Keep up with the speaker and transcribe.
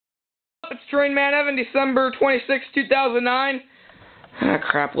It's Train Man Evan, December 26, 2009. Ah,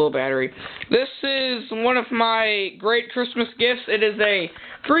 crap, low battery. This is one of my great Christmas gifts. It is a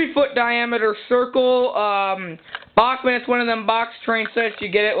 3-foot diameter circle. Bachman, it's one of them box train sets. You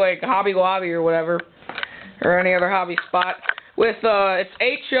get it like Hobby Lobby or whatever, or any other hobby spot. With, it's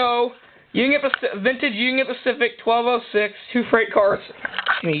HO, vintage Union Pacific 1206, 2 freight cars,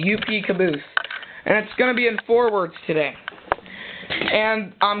 UP caboose. And it's going to be in forwards today.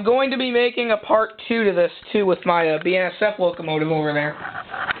 And I'm going to be making a part 2 to this, too, with my BNSF locomotive over there.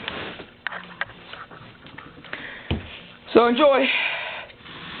 So enjoy.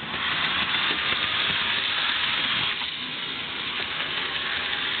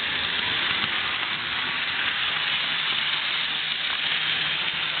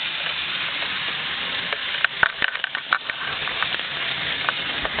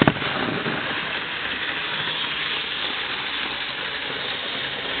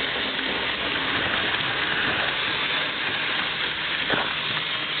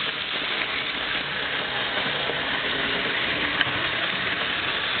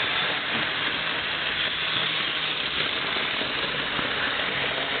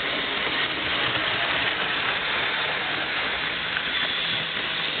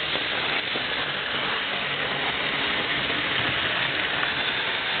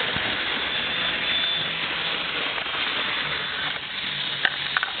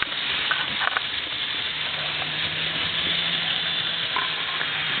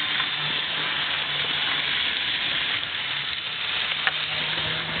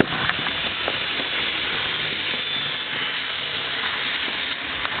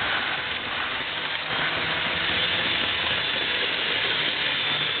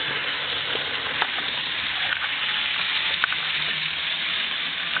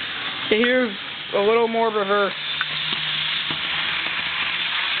 Here's a little more reverse.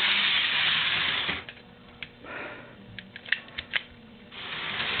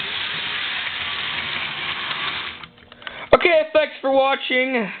 Okay, thanks for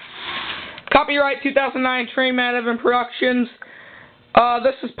watching. Copyright 2009 Train Man Evan Productions.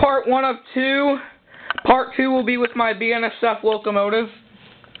 This is part 1 of 2. Part 2 will be with my BNSF locomotive.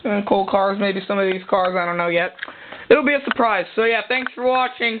 And cool cars, maybe some of these cars, I don't know yet. It'll be a surprise. So yeah, thanks for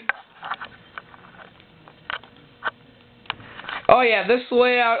watching. Oh yeah, this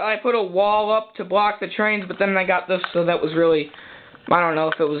layout, I put a wall up to block the trains, but then I got this, so that was really, I don't know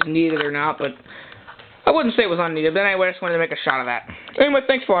if it was needed or not, but I wouldn't say it was unneeded. But anyway, I just wanted to make a shot of that. Anyway,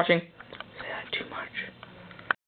 thanks for watching. Say that too much.